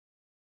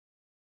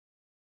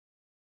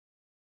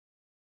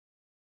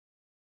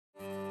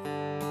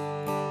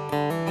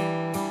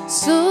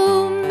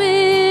So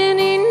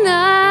many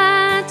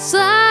nights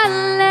I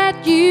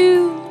let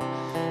you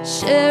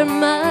share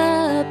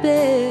my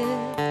bed.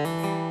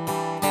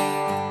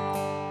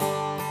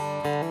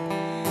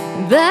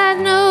 That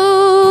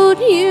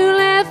note you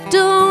left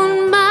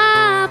on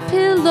my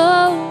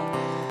pillow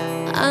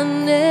I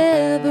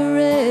never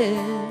read.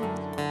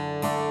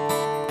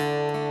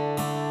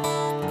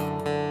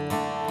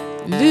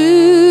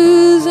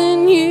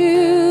 Losing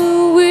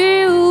you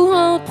will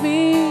haunt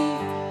me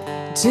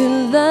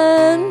till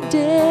I'm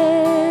dead.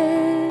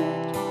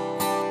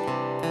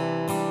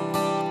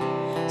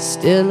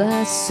 Still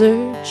I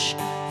search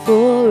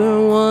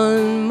for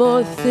one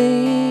more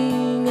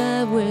thing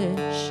I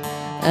wish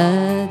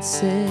I'd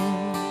said.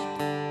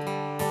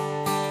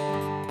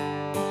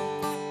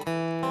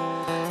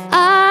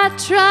 I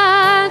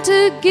tried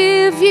to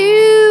give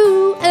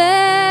you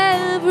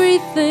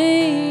everything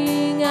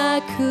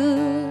I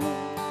could.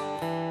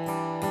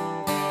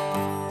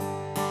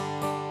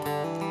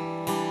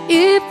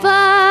 If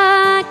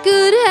I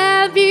could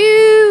have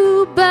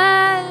you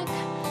back,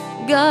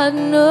 God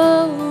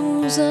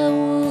knows I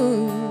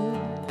would.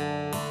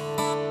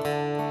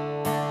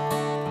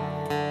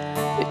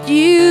 But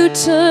you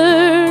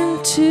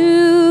turned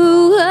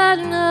to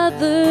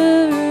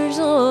another's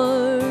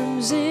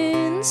arms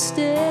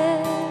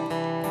instead,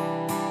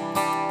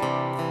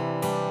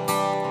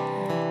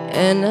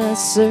 and I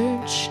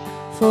search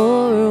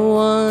for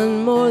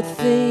one more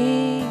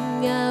thing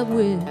I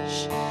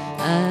wish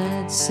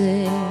I'd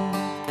said.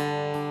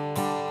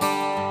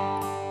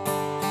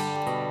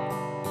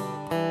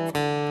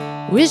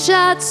 Wish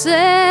I'd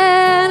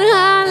said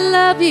I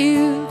love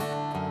you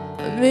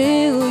a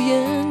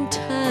million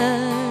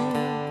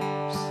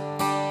times.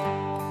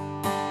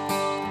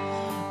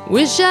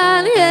 Wish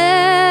I'd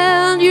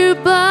held your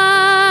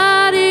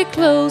body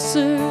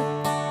closer,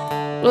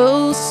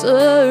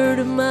 closer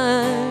to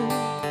mine.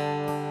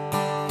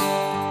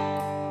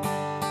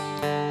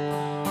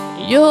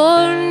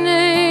 Your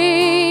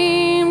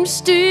name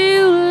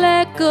still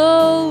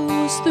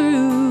echoes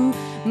through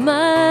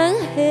my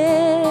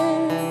head,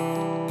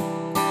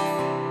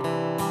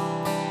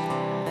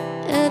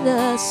 and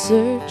I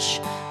search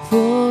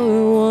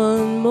for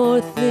one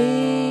more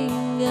thing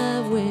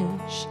I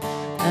wish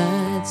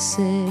I'd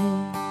said.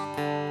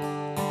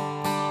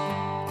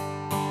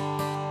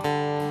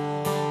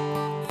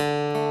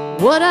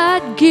 What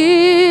I'd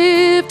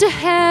give to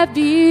have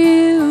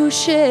you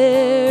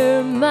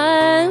share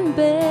my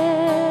bed,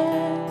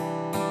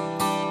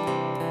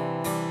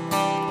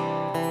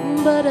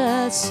 but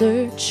I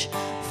search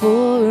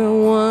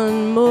for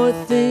one more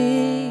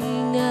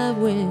thing I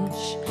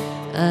wish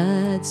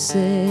I'd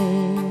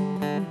said.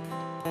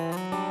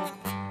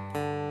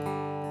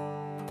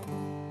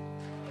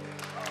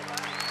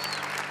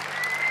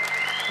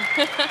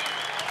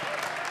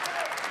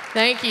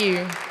 Thank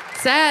you.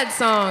 Sad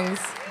songs.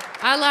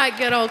 I like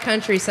good old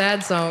country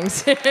sad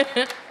songs.